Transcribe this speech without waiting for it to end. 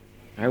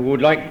I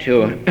would like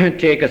to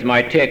take as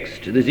my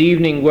text this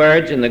evening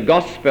words in the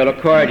Gospel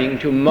according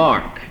to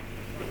Mark.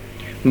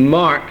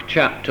 Mark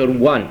chapter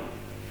 1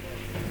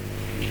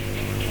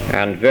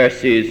 and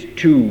verses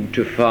 2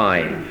 to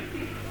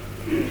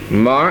 5.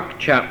 Mark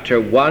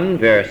chapter 1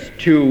 verse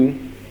 2.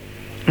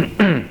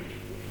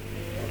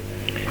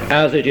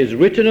 As it is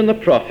written in the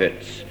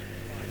prophets,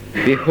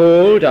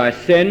 Behold, I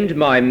send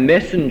my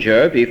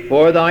messenger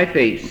before thy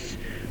face,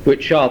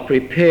 which shall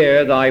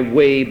prepare thy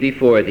way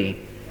before thee.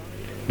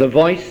 The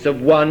voice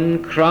of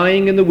one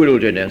crying in the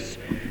wilderness,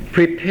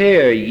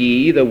 Prepare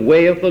ye the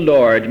way of the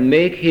Lord,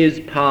 make his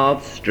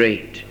paths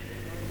straight.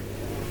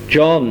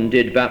 John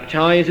did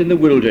baptize in the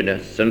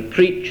wilderness, and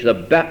preach the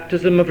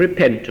baptism of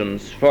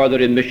repentance for the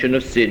remission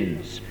of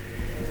sins.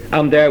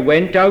 And there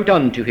went out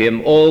unto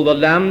him all the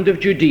land of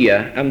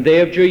Judea, and they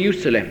of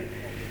Jerusalem,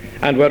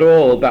 and were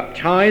all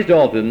baptized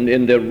of him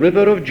in the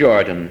river of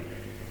Jordan,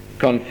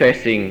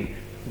 confessing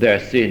their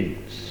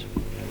sins.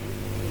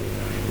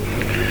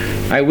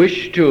 I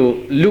wish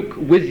to look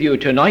with you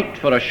tonight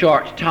for a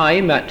short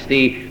time at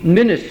the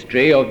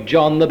ministry of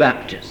John the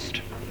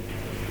Baptist.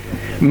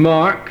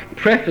 Mark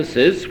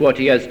prefaces what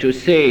he has to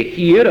say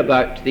here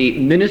about the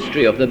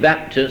ministry of the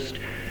Baptist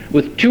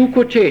with two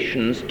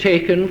quotations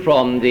taken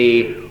from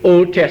the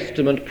Old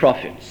Testament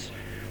prophets.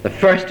 The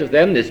first of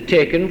them is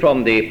taken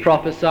from the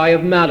prophecy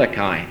of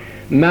Malachi.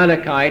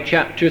 Malachi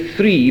chapter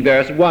 3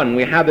 verse 1.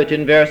 We have it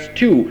in verse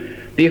 2.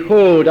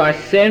 Behold, I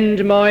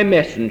send my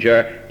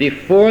messenger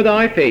before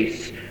thy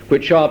face,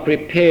 which shall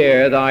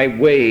prepare thy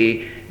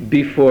way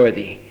before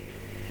thee.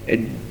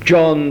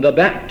 John the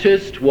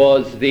Baptist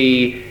was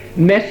the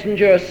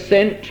messenger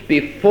sent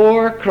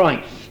before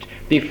Christ,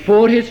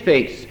 before his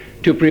face,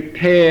 to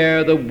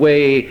prepare the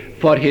way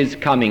for his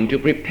coming, to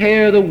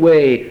prepare the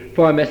way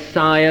for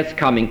Messiah's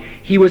coming.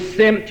 He was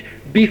sent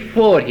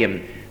before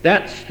him.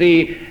 That's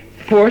the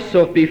force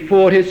of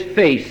before his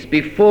face,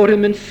 before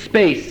him in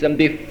space and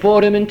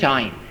before him in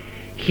time.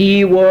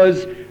 He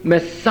was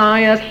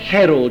Messiah's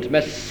herald,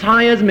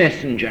 Messiah's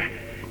messenger,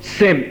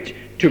 sent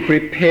to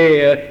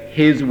prepare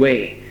his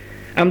way.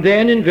 And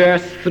then in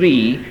verse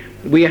 3,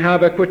 we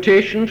have a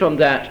quotation from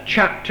that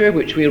chapter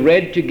which we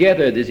read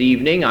together this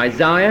evening,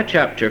 Isaiah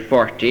chapter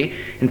 40.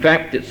 In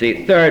fact, it's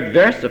the third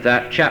verse of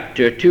that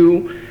chapter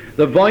 2.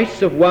 The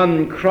voice of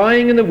one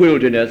crying in the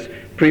wilderness,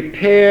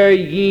 Prepare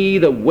ye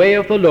the way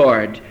of the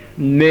Lord,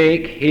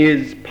 make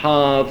his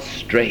paths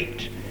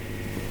straight.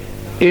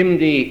 In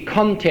the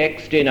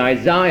context in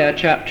Isaiah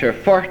chapter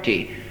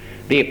 40,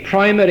 the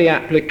primary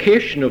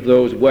application of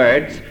those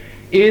words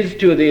is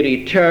to the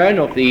return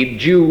of the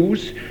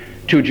Jews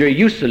to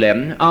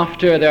Jerusalem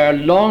after their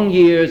long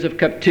years of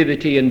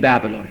captivity in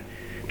Babylon.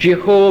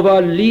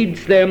 Jehovah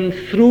leads them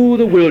through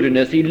the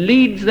wilderness. He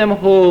leads them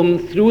home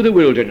through the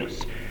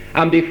wilderness.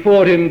 And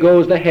before him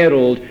goes the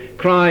herald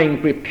crying,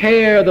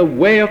 Prepare the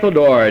way of the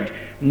Lord,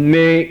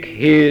 make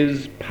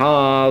his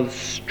paths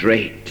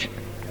straight.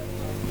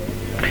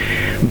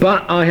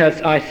 But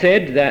I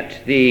said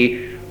that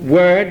the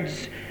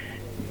words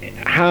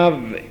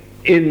have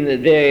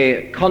in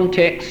the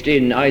context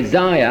in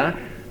Isaiah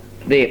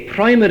the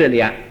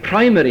primary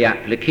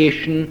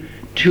application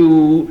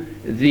to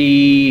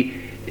the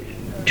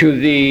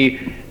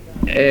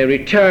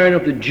return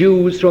of the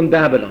Jews from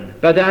Babylon.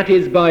 But that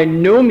is by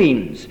no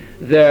means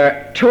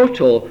their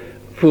total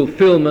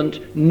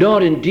fulfillment,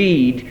 nor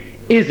indeed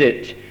is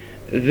it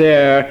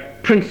their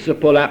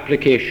principal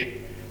application.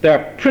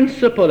 Their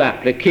principal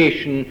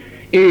application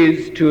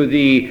is to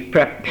the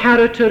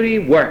preparatory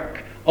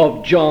work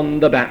of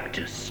John the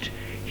Baptist.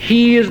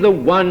 He is the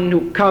one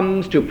who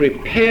comes to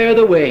prepare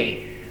the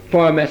way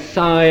for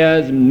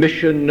Messiah's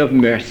mission of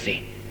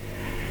mercy.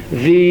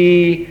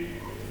 The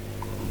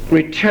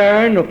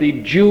return of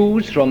the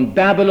Jews from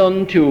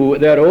Babylon to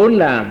their own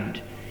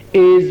land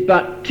is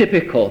but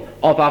typical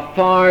of a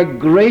far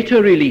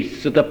greater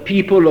release that the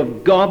people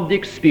of God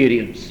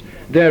experience,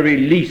 their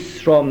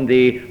release from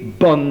the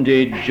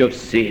bondage of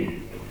sin.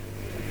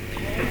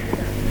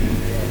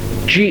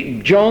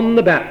 John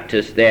the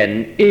Baptist,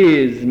 then,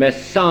 is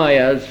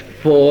Messiah's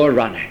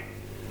forerunner.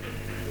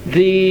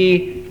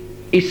 The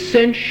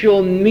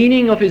essential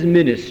meaning of his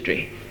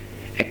ministry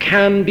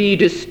can be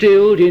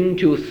distilled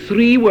into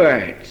three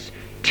words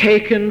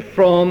taken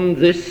from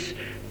this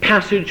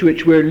passage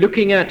which we're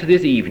looking at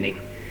this evening.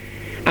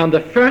 And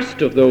the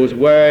first of those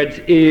words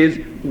is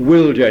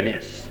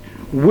wilderness.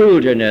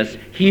 Wilderness.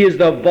 He is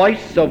the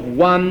voice of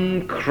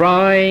one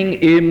crying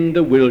in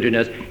the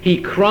wilderness.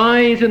 He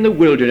cries in the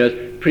wilderness,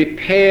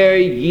 Prepare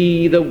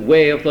ye the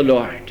way of the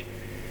Lord.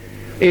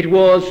 It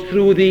was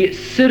through the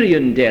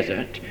Syrian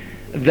desert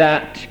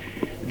that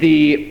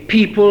the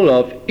people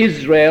of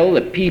Israel,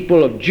 the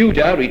people of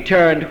Judah,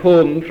 returned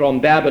home from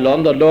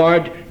Babylon. The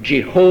Lord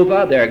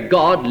Jehovah, their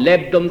God,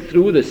 led them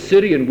through the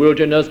Syrian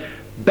wilderness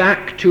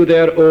back to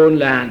their own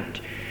land.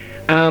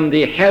 And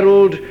the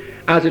herald,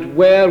 as it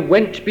were,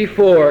 went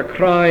before,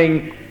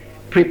 crying,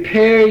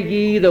 Prepare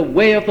ye the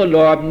way of the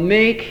Lord,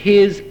 make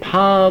his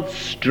paths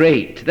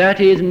straight. That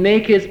is,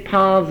 make his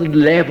paths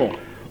level.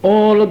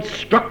 All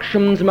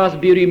obstructions must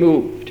be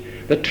removed.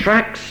 The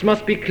tracks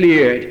must be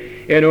cleared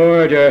in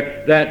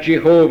order that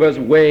Jehovah's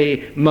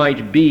way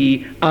might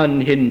be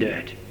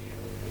unhindered.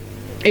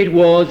 It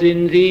was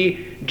in the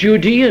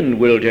Judean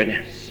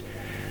wilderness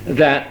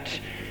that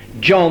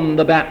John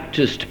the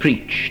Baptist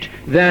preached.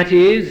 That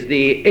is,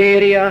 the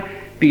area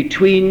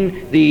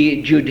between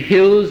the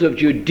hills of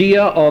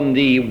Judea on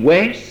the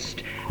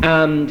west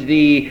and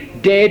the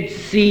Dead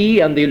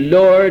Sea and the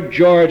lower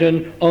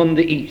Jordan on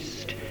the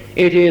east.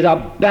 It is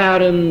a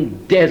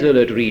barren,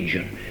 desolate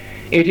region.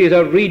 It is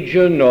a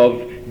region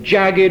of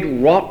jagged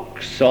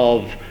rocks,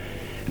 of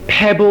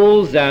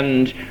pebbles,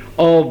 and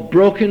of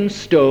broken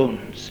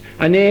stones,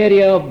 an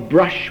area of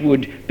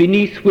brushwood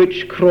beneath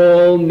which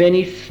crawl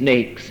many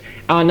snakes,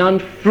 an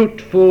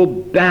unfruitful,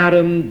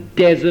 barren,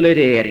 desolate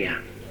area.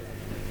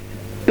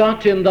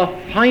 But in the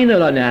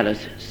final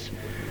analysis,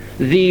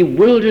 the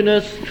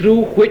wilderness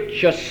through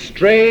which a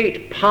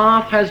straight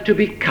path has to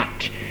be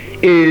cut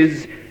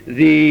is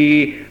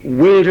the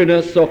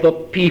wilderness of the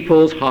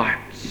people's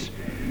hearts.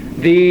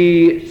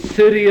 The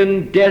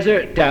Syrian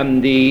desert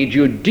and the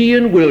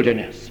Judean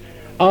wilderness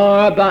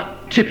are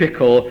but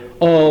typical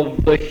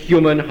of the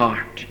human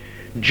heart.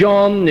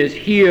 John is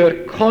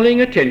here calling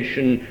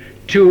attention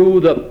to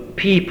the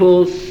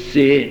people's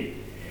sin.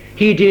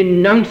 He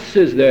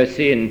denounces their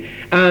sin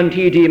and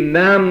he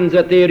demands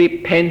that they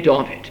repent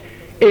of it.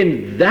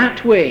 In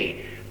that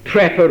way,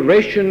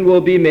 preparation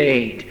will be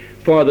made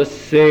for the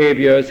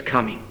Saviour's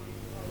coming.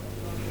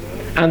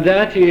 And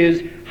that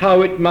is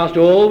how it must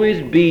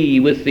always be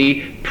with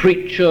the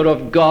preacher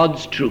of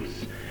God's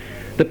truth.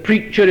 The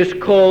preacher is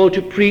called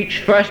to preach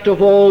first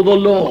of all the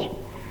law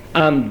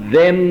and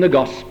then the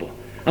gospel.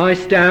 I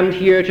stand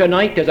here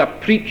tonight as a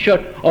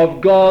preacher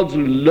of God's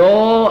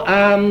law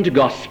and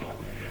gospel.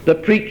 The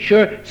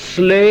preacher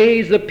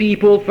slays the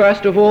people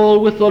first of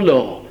all with the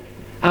law,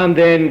 and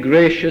then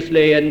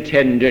graciously and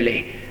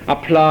tenderly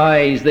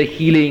applies the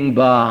healing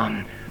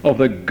balm of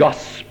the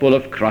gospel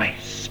of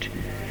Christ.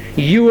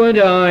 You and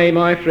I,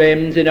 my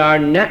friends, in our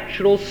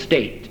natural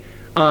state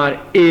are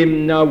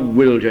in a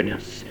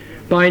wilderness.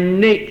 By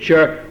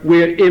nature,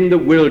 we're in the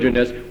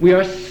wilderness. We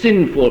are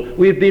sinful.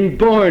 We've been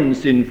born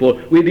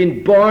sinful. We've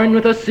been born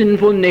with a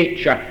sinful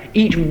nature.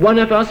 Each one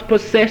of us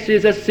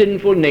possesses a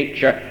sinful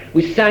nature.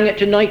 We sang it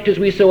tonight as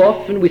we so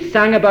often, we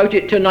sang about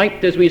it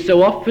tonight as we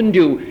so often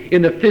do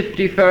in the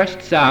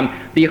 51st Psalm.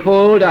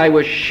 Behold, I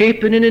was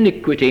shapen in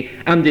iniquity,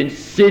 and in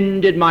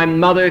sin did my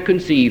mother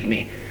conceive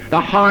me.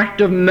 The heart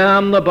of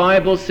man, the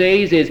Bible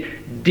says, is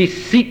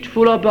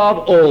deceitful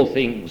above all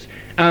things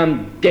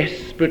and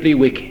desperately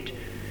wicked.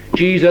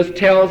 Jesus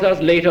tells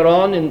us later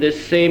on in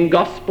this same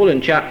gospel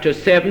in chapter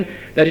 7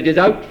 that it is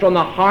out from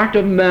the heart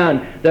of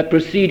man that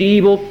proceed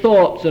evil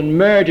thoughts and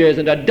murders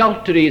and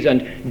adulteries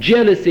and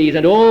jealousies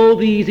and all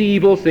these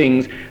evil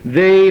things.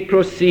 They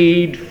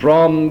proceed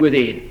from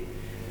within.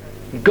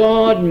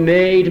 God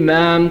made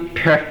man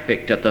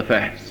perfect at the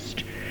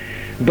first,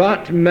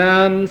 but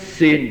man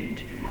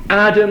sinned.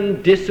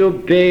 Adam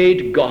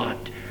disobeyed God,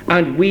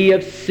 and we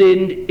have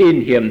sinned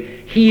in him.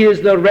 He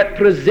is the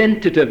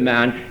representative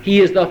man.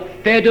 He is the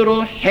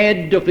federal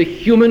head of the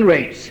human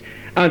race.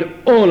 And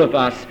all of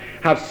us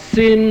have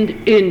sinned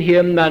in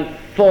him and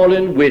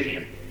fallen with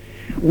him.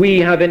 We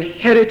have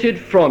inherited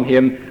from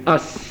him a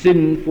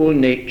sinful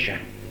nature.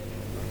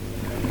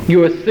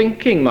 Your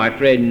thinking, my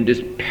friend,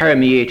 is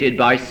permeated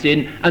by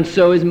sin, and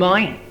so is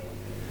mine.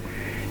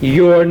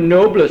 Your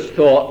noblest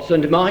thoughts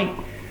and mine,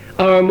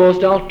 our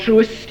most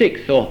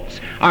altruistic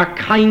thoughts, our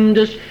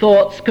kindest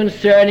thoughts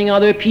concerning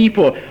other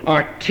people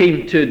are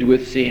tainted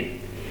with sin.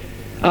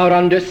 Our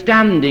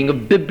understanding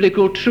of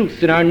biblical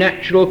truth in our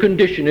natural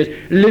condition is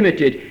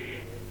limited.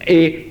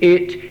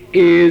 It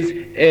is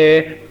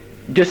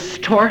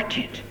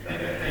distorted.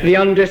 The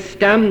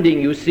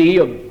understanding, you see,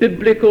 of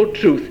biblical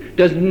truth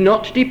does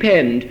not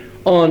depend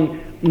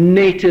on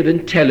native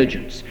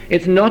intelligence.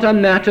 It's not a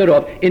matter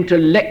of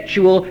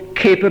intellectual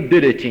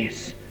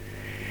capabilities.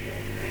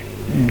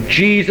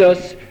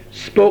 Jesus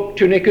spoke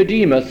to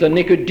Nicodemus, and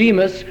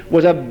Nicodemus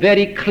was a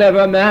very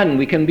clever man,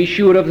 we can be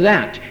sure of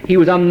that. He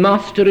was a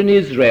master in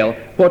Israel,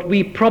 what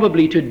we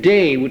probably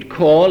today would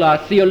call a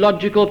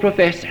theological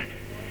professor.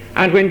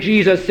 And when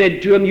Jesus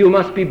said to him, "You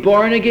must be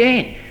born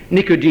again,"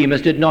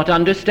 Nicodemus did not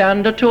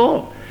understand at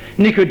all.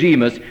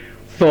 Nicodemus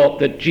thought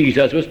that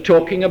Jesus was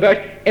talking about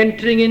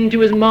entering into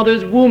his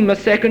mother's womb a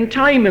second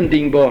time and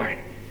being born.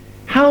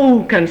 "How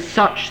can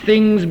such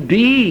things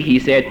be?" he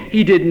said.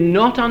 He did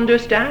not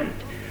understand.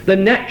 The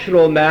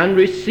natural man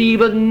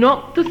receiveth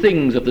not the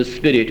things of the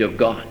Spirit of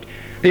God.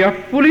 They are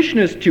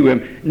foolishness to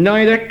him,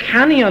 neither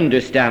can he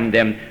understand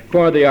them,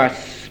 for they are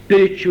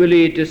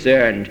spiritually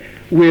discerned.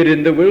 We're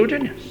in the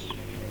wilderness.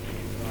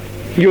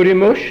 Your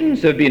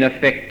emotions have been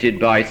affected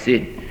by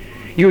sin.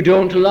 You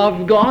don't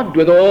love God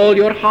with all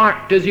your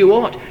heart as you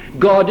ought.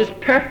 God is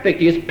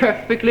perfect. He is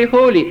perfectly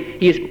holy.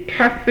 He is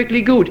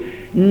perfectly good.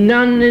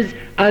 None is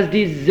as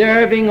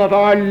deserving of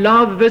our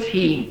love as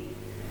he.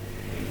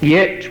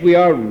 Yet we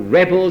are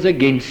rebels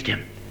against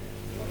him.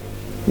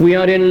 We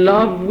are in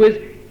love with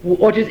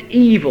what is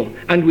evil,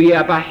 and we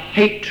have a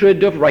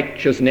hatred of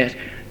righteousness.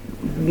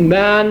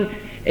 Man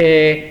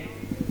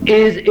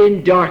is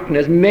in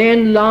darkness.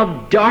 Men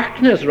love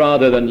darkness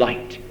rather than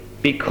light,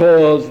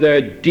 because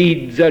their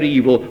deeds are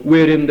evil.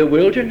 We're in the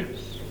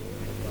wilderness.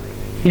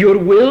 Your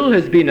will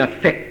has been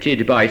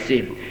affected by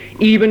sin.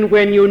 Even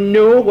when you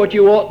know what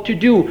you ought to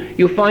do,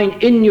 you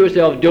find in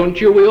yourself,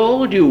 don't you, we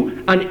all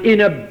do, an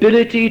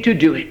inability to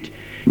do it.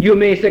 You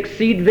may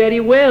succeed very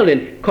well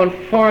in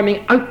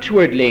conforming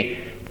outwardly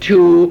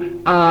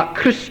to a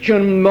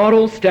Christian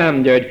moral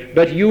standard,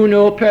 but you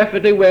know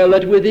perfectly well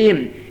that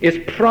within is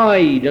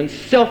pride and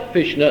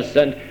selfishness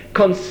and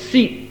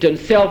conceit and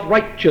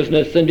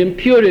self-righteousness and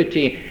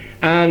impurity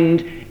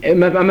and a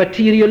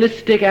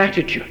materialistic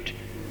attitude,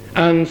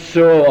 and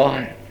so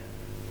on.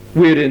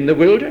 We're in the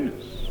wilderness.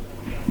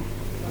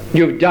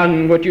 You've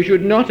done what you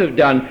should not have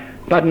done,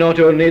 but not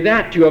only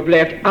that, you have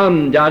left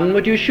undone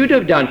what you should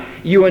have done.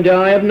 You and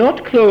I have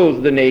not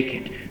clothed the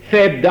naked,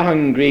 fed the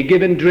hungry,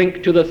 given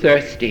drink to the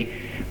thirsty,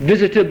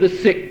 visited the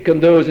sick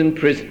and those in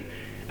prison,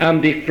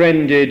 and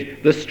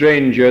befriended the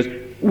strangers.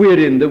 We're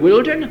in the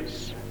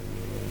wilderness.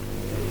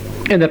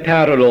 In a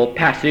parallel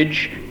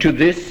passage to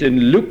this in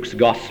Luke's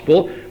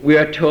Gospel, we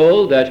are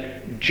told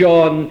that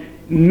John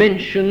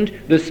mentioned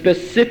the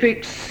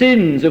specific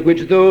sins of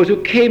which those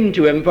who came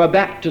to him for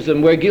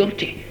baptism were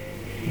guilty.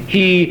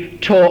 He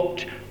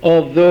talked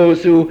of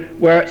those who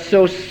were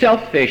so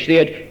selfish. They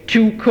had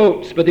 2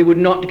 coats, but they would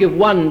not give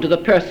one to the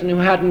person who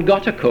hadn't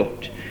got a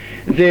coat.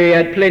 They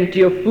had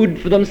plenty of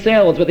food for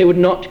themselves, but they would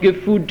not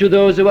give food to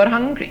those who were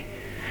hungry.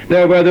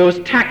 There were those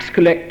tax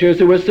collectors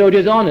who were so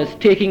dishonest,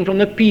 taking from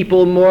the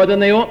people more than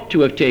they ought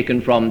to have taken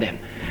from them.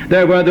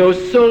 There were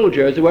those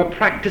soldiers who were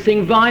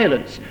practicing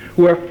violence,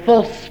 who were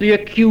falsely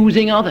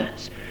accusing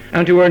others,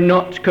 and who were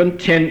not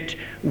content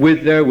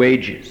with their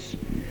wages.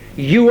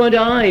 You and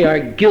I are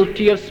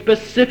guilty of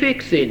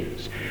specific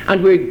sins,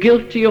 and we're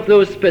guilty of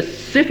those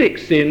specific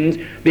sins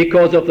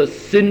because of the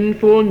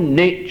sinful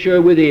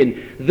nature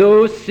within.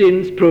 Those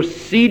sins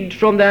proceed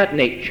from that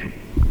nature.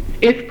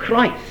 If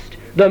Christ,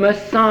 the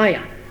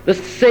Messiah, the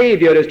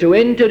Savior, is to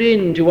enter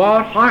into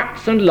our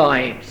hearts and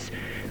lives,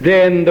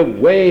 then the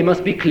way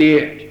must be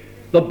cleared.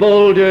 The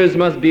boulders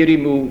must be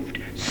removed.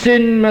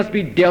 Sin must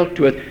be dealt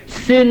with.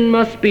 Sin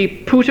must be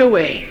put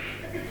away.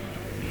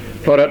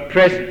 For at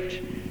present,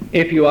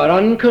 if you are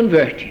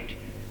unconverted,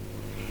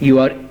 you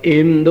are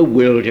in the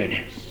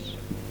wilderness.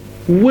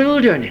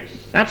 Wilderness,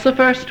 that's the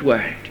first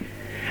word.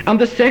 And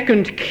the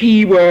second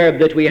key word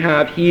that we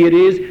have here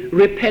is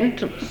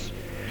repentance.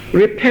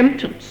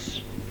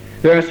 Repentance.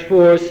 Verse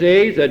 4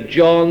 says that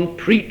John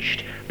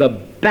preached the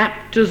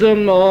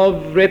baptism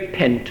of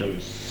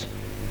repentance.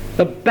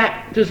 The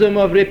baptism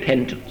of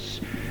repentance.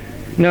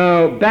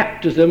 Now,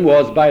 baptism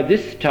was by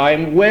this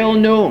time well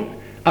known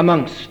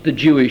amongst the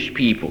Jewish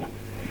people.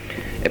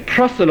 A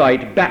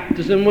proselyte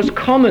baptism was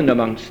common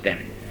amongst them.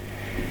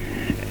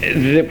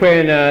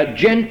 When a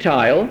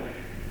Gentile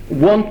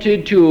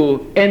wanted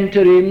to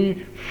enter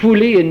in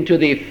fully into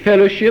the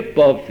fellowship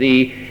of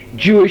the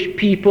Jewish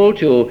people,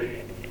 to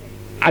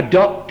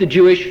adopt the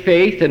Jewish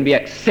faith and be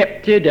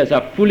accepted as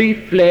a fully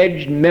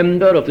fledged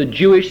member of the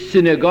Jewish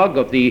synagogue,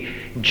 of the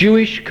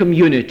Jewish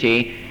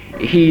community,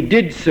 he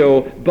did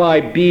so by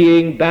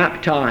being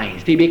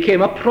baptized. He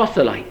became a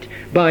proselyte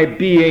by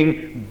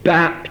being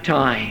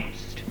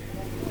baptized.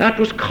 That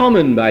was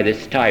common by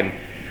this time.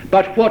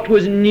 But what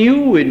was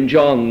new in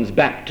John's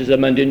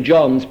baptism and in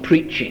John's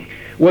preaching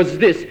was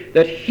this,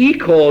 that he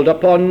called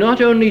upon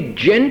not only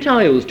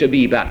Gentiles to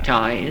be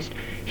baptized,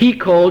 he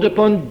called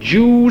upon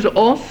Jews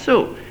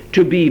also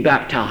to be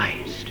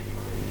baptized.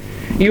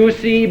 You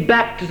see,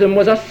 baptism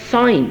was a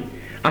sign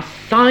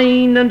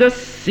and a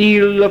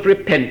seal of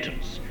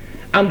repentance.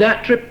 And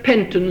that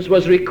repentance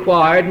was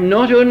required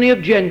not only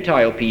of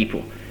Gentile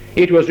people,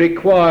 it was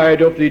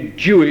required of the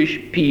Jewish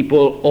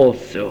people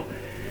also.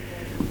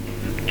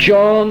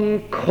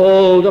 John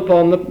called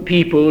upon the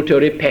people to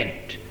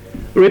repent.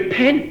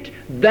 Repent,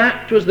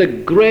 that was the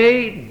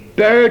great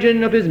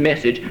burden of his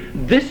message.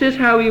 This is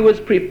how he was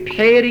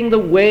preparing the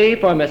way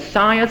for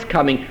Messiah's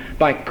coming,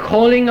 by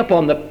calling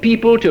upon the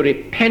people to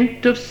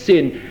repent of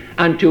sin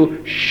and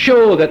to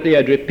show that they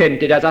had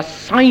repented as a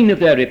sign of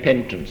their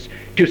repentance,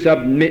 to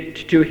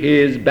submit to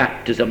his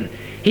baptism.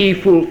 He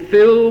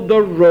fulfilled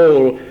the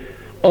role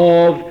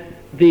of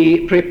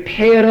the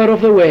preparer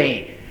of the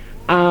way,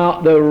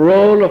 the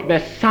role of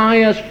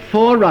Messiah's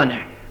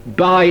forerunner,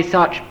 by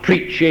such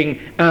preaching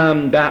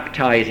and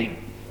baptizing.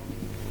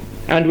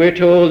 And we're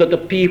told that the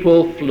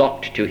people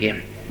flocked to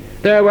him.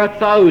 There were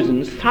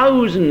thousands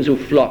who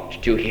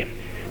flocked to him.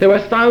 There were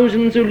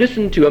thousands who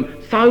listened to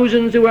him,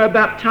 thousands who were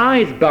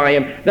baptized by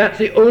him. That's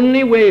the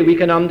only way we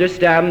can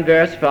understand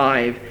verse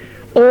 5.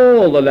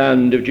 All the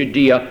land of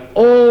Judea,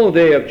 all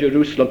they of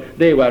Jerusalem,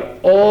 they were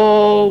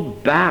all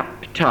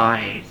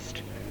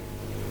baptized.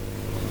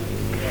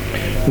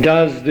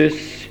 Does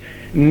this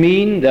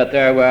mean that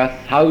there were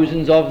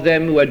thousands of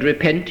them who had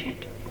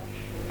repented?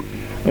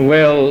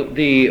 Well,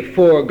 the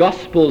 4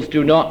 Gospels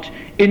do not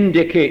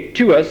indicate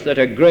to us that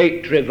a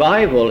great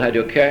revival had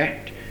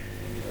occurred.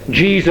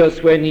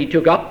 Jesus, when he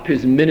took up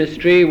his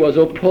ministry, was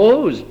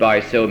opposed by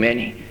so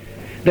many.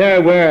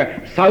 There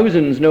were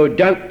thousands, no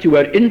doubt, who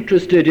were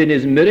interested in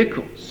his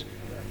miracles,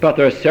 but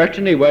there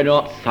certainly were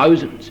not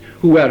thousands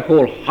who were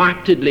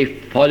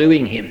wholeheartedly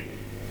following him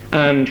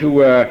and who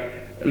were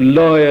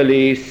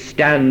loyally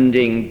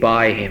standing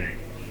by him.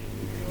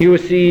 You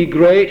see,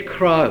 great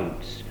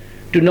crowds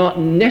do not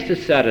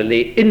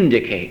necessarily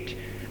indicate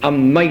a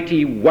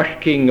mighty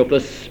working of the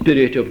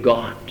Spirit of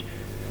God.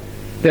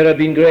 There have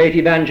been great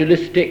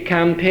evangelistic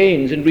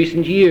campaigns in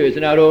recent years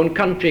in our own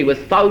country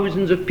with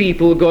thousands of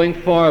people going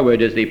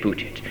forward, as they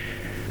put it.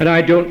 And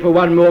I don't for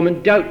one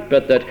moment doubt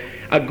but that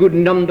a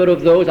number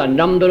of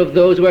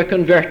those were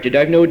converted.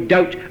 I've no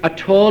doubt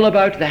at all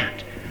about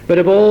that. But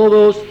if all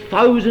those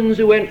thousands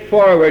who went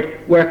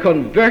forward were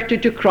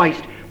converted to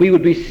Christ, we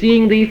would be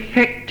seeing the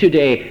effect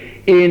today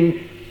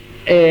in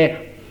a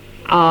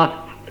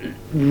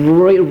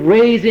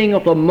raising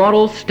of the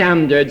moral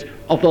standards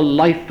of the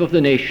life of the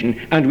nation,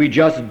 and we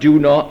just do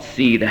not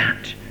see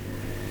that.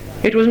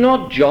 It was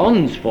not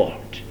John's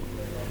fault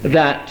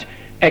that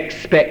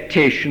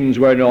expectations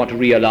were not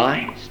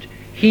realized.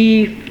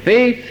 He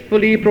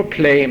faithfully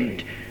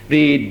proclaimed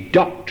the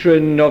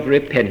doctrine of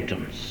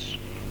repentance.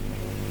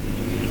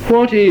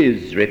 What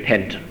is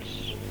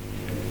repentance?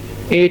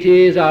 It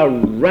is a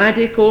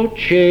radical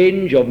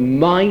change of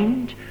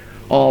mind,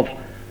 of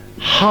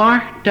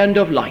heart, and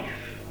of life.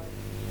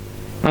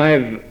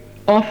 I've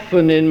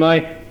often in my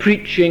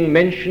preaching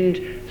mentioned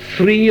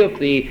three of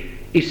the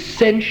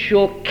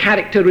essential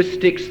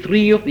characteristics,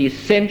 three of the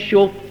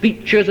essential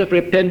features of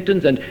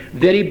repentance, and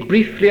very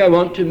briefly I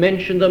want to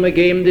mention them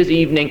again this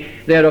evening.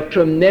 They're of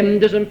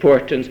tremendous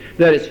importance.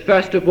 There is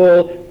first of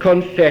all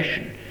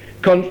confession.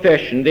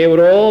 Confession. They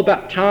were all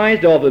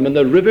baptized of them in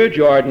the river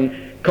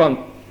Jordan,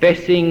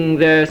 confessing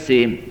their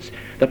sins.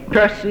 The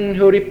person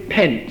who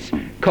repents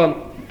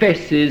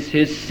confesses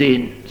his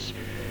sins.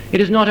 It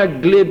is not a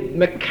glib,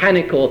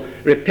 mechanical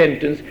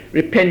repentance,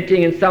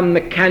 repenting in some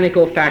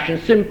mechanical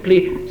fashion,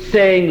 simply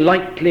saying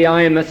lightly,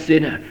 I am a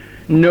sinner.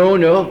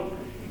 No.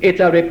 It's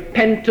a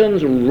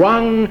repentance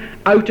wrung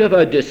out of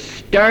a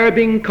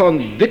disturbing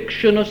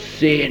conviction of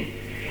sin.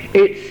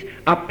 It's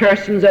a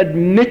person's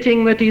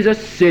admitting that he's a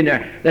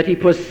sinner, that he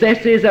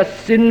possesses a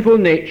sinful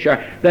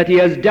nature, that he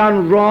has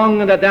done wrong,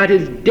 and that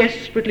is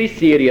desperately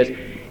serious.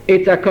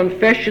 It's a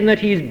confession that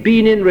he's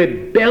been in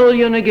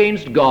rebellion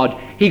against God.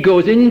 He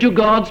goes into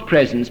God's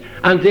presence,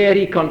 and there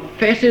he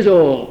confesses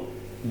all,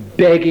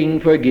 begging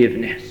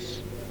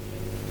forgiveness.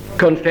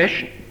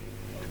 Confession.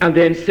 And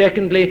then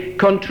secondly,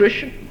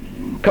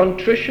 contrition.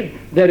 Contrition.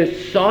 There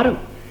is sorrow.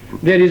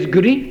 There is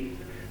grief.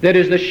 There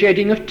is the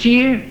shedding of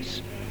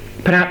tears.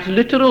 Perhaps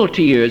literal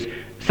tears.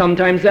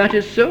 Sometimes that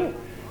is so.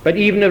 But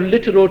even if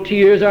literal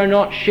tears are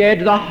not shed,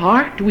 the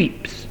heart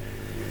weeps.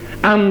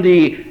 And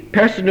the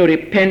person who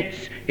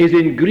repents is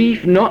in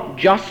grief not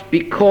just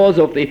because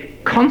of the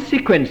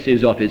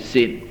consequences of his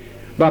sin,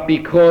 but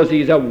because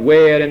he's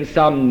aware in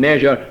some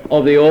measure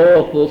of the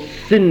awful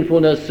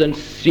sinfulness and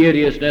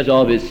seriousness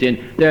of his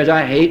sin. There's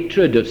a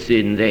hatred of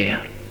sin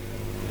there.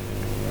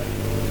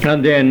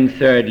 And then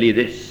thirdly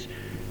this.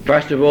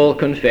 First of all,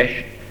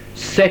 confession.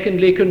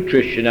 Secondly,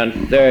 contrition.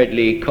 And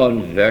thirdly,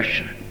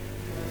 conversion.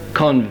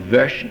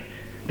 Conversion.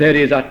 There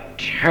is a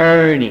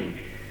turning.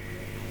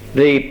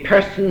 The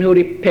person who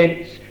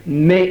repents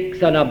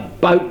makes an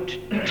about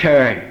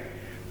turn.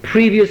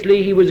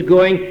 Previously he was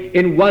going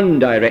in one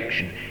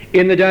direction,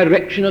 in the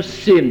direction of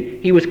sin.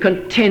 He was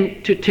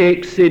content to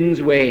take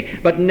sin's way,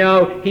 but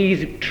now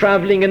he's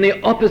traveling in the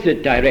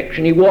opposite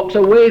direction. He walks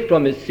away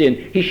from his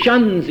sin. He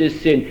shuns his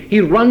sin. He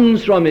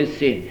runs from his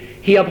sin.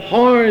 He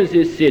abhors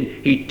his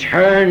sin. He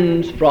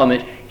turns from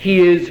it. He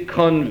is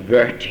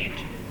converted.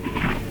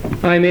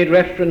 I made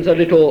reference a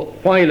little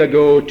while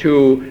ago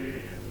to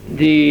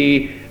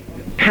the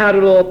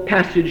parallel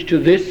passage to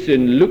this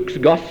in Luke's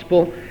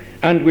Gospel,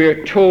 and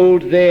we're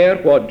told there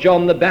what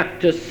John the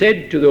Baptist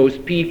said to those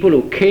people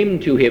who came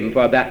to him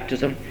for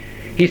baptism.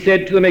 He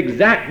said to them,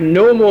 exact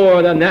no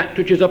more than that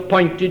which is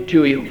appointed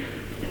to you.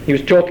 He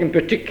was talking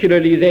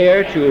particularly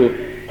there to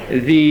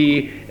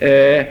the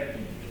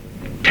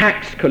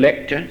tax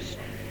collectors.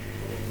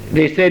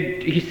 He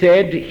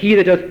said, he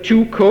that hath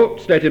 2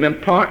 coats, let him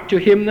impart to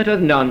him that hath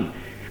none,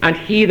 and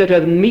he that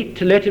hath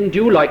meat, let him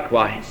do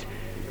likewise.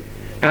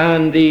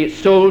 And the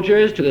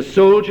soldiers, to the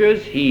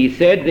soldiers, he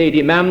said, they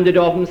demanded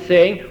of him,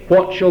 saying,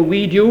 what shall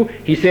we do?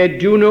 He said,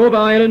 do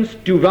violence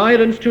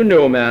to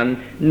no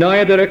man,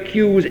 neither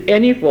accuse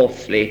any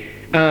falsely,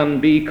 and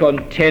be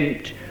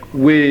content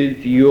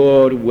with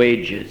your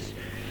wages.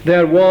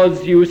 There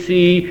was, you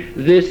see,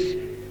 this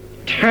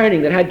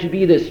turning. There had to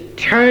be this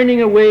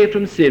turning away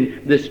from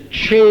sin, this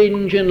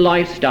change in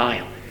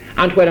lifestyle.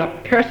 And when a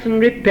person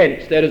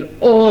repents, there is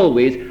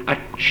always a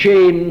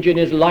change in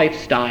his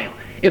lifestyle.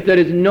 If there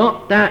is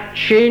not that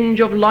change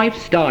of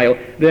lifestyle,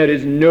 there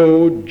is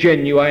no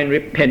genuine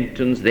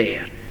repentance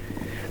there.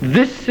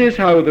 This is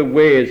how the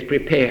way is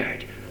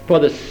prepared for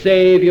the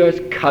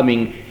Saviour's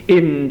coming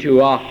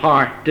into our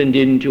heart and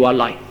into our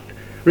life.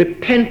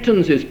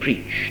 Repentance is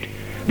preached.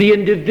 The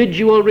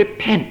individual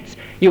repents.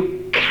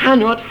 You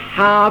cannot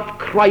have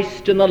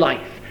Christ in the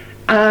life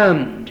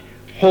and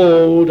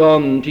hold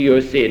on to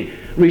your sin.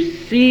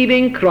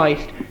 Receiving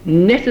Christ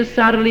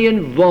necessarily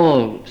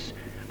involves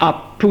a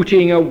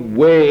putting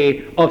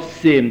away of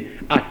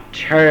sin, a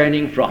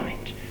turning from it.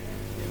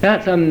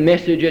 That's a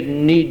message that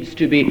needs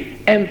to be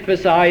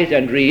emphasized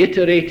and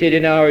reiterated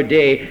in our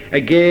day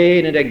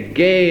again and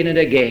again and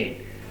again.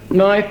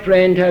 My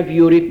friend, have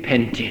you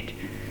repented?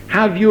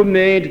 Have you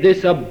made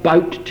this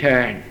about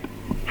turn?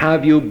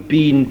 Have you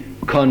been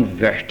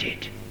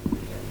converted?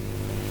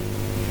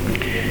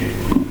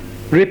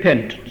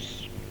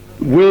 Repentance,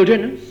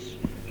 wilderness,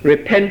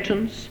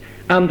 repentance,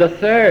 and the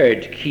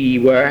third key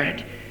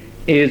word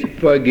is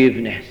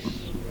forgiveness.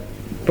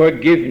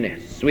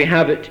 Forgiveness. We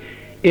have it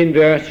in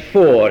verse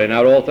 4 in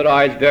our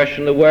authorized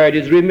version. The word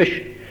is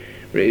remission.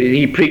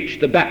 He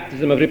preached the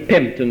baptism of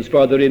repentance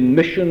for the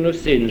remission of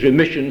sins.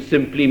 Remission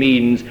simply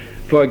means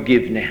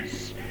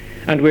forgiveness.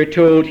 And we're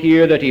told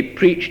here that he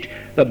preached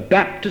the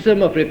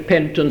baptism of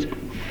repentance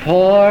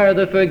for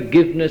the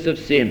forgiveness of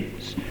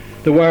sins.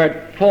 The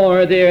word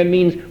for there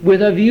means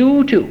with a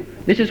view to.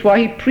 This is why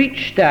he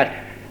preached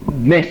that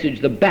message,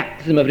 the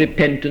baptism of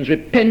repentance.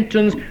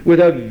 Repentance with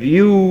a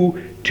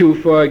view to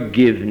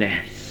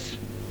forgiveness.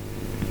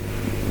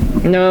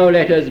 Now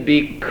let us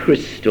be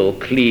crystal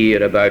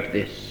clear about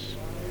this.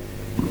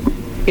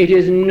 It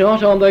is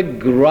not on the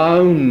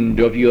ground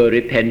of your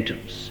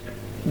repentance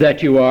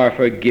that you are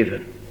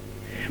forgiven.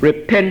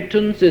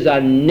 Repentance is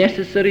a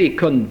necessary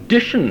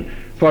condition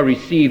for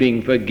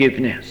receiving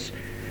forgiveness.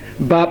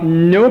 But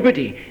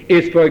nobody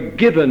is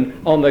forgiven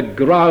on the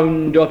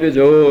ground of his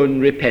own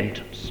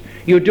repentance.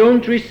 You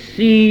don't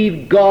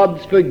receive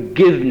God's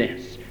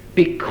forgiveness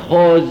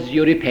because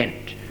you repent.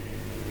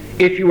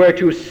 If you were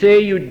to say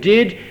you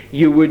did,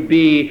 you would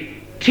be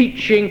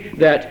teaching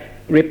that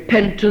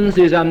repentance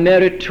is a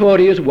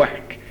meritorious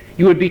work.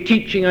 You would be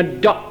teaching a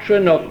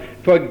doctrine of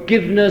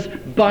forgiveness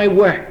by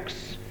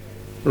works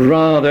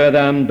rather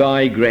than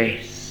by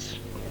grace.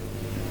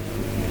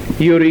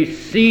 You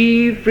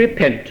receive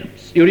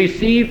repentance, you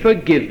receive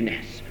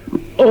forgiveness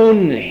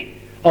only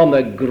on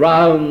the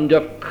ground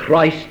of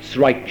Christ's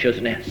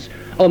righteousness,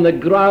 on the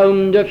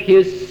ground of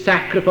his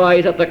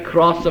sacrifice at the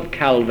cross of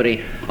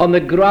Calvary, on the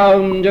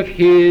ground of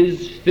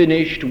his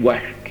finished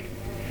work.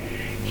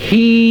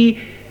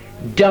 He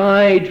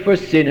died for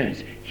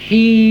sinners.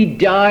 He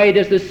died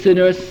as the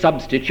sinner's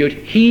substitute.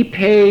 He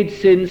paid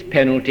sin's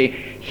penalty.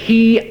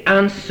 He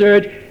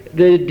answered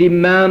the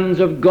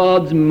demands of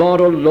God's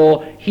moral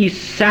law. He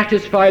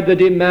satisfied the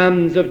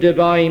demands of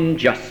divine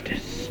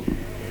justice.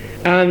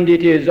 And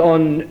it is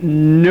on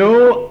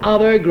no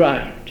other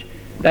ground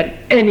that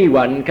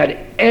anyone can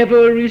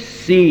ever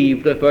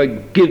receive the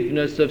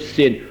forgiveness of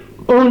sin,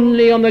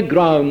 only on the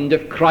ground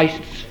of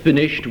Christ's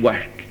finished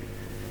work.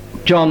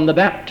 John the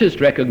Baptist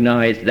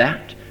recognized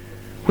that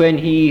when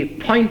he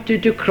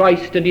pointed to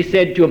Christ and he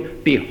said to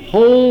him,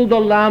 "Behold the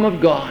Lamb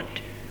of God,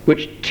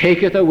 which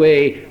taketh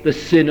away the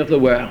sin of the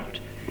world."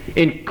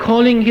 In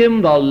calling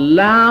him the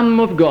Lamb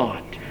of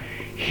God,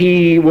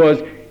 he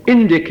was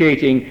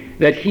indicating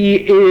that he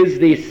is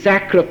the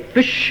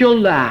sacrificial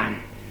lamb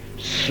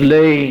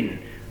slain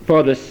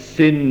for the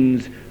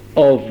sins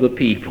of the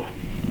people.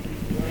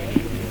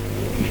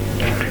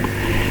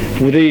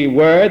 The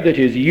word that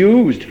is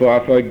used for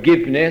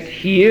forgiveness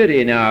here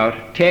in our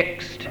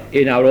text,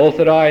 in our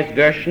authorized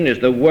version, is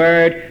the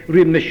word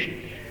remission.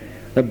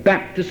 The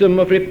baptism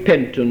of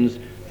repentance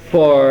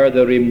for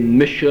the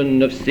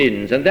remission of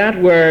sins. And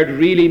that word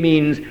really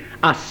means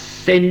a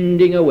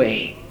sending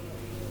away.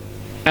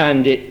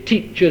 And it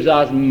teaches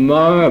us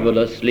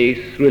marvelously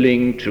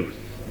thrilling truth.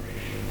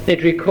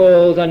 It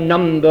recalls a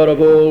number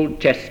of Old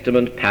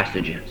Testament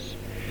passages.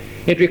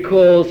 It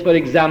recalls, for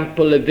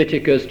example,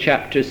 Leviticus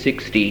chapter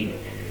 16,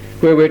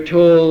 where we're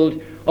told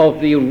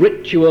of the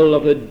ritual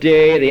of the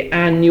day, the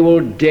annual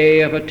Day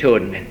of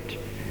Atonement.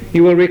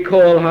 You will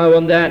recall how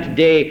on that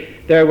day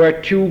there were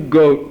 2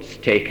 goats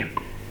taken.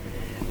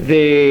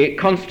 They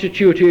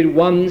constituted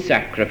one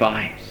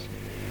sacrifice.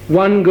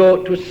 One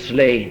goat was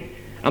slain,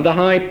 and the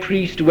high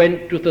priest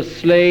went with the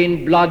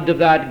slain blood of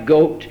that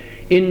goat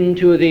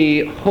into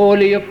the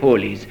Holy of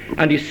Holies,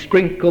 and he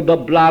sprinkled the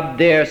blood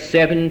there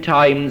 7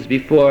 times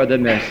before the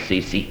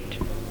mercy seat.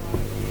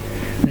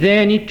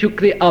 Then he took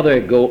the other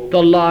goat,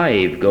 the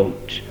live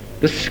goat,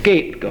 the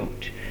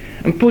scapegoat,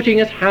 and putting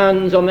his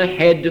hands on the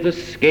head of the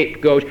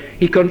scapegoat,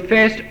 he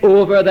confessed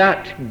over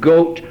that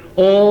goat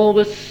all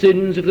the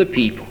sins of the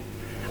people.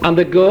 And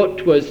the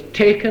goat was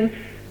taken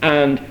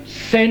and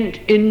sent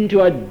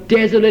into a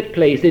desolate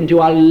place, into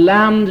a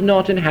land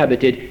not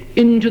inhabited,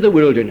 into the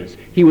wilderness.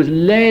 He was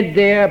led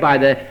there by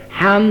the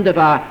hand of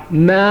a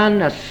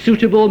man, a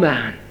suitable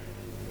man.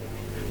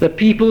 The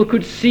people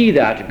could see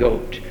that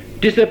goat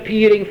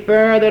disappearing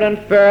further and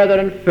further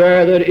and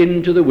further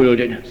into the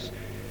wilderness.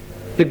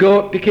 The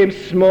goat became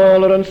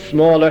smaller and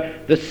smaller,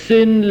 the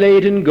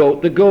sin-laden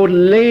goat, the goat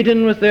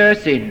laden with their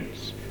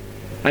sins,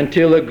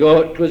 until the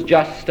goat was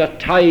just a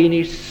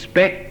tiny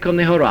speck on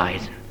the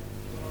horizon.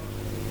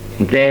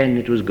 Then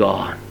it was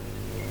gone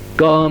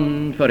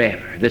gone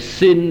forever, the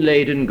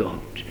sin-laden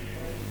goat.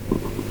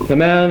 The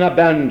man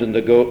abandoned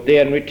the goat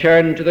there and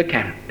returned to the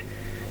camp.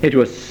 It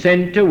was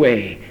sent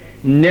away,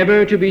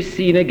 never to be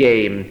seen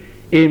again,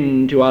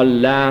 into a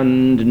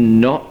land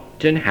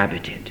not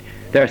inhabited.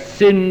 Their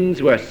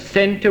sins were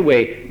sent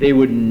away. They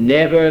would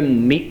never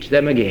meet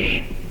them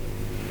again.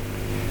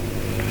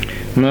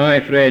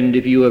 My friend,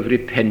 if you have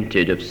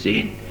repented of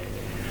sin,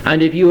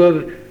 and if you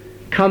have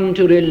come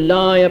to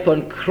rely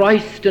upon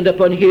Christ and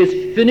upon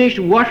his finished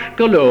work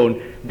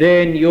alone,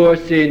 then your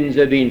sins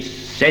have been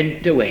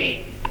sent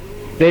away.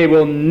 They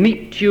will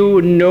meet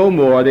you no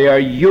more. They are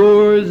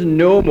yours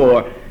no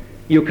more.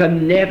 You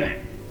can never,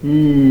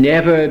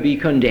 never be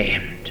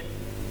condemned.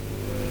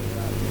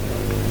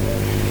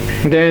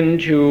 Then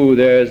too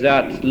there's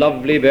that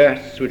lovely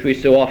verse which we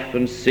so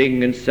often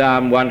sing in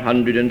Psalm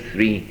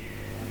 103.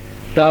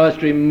 Thou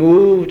hast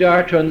removed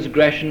our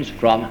transgressions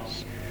from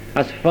us,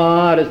 as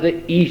far as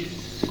the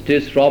east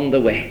is from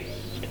the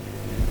west.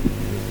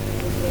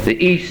 The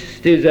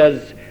east is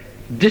as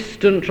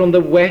distant from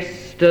the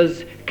west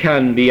as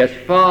can be, as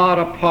far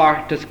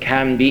apart as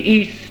can be.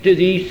 East is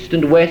east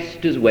and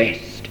west is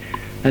west,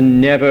 and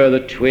never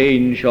the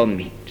twain shall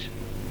meet.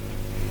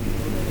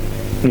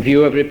 If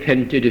you have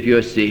repented of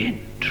your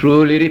sin,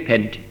 truly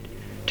repented,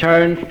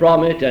 turned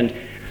from it and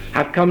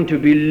have come to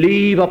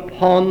believe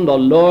upon the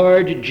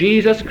Lord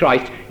Jesus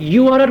Christ,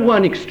 you are at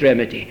one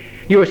extremity,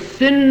 your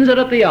sins are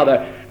at the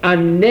other,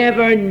 and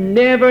never,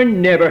 never,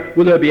 never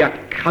will there be a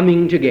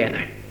coming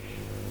together.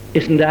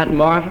 Isn't that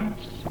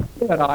marvelous?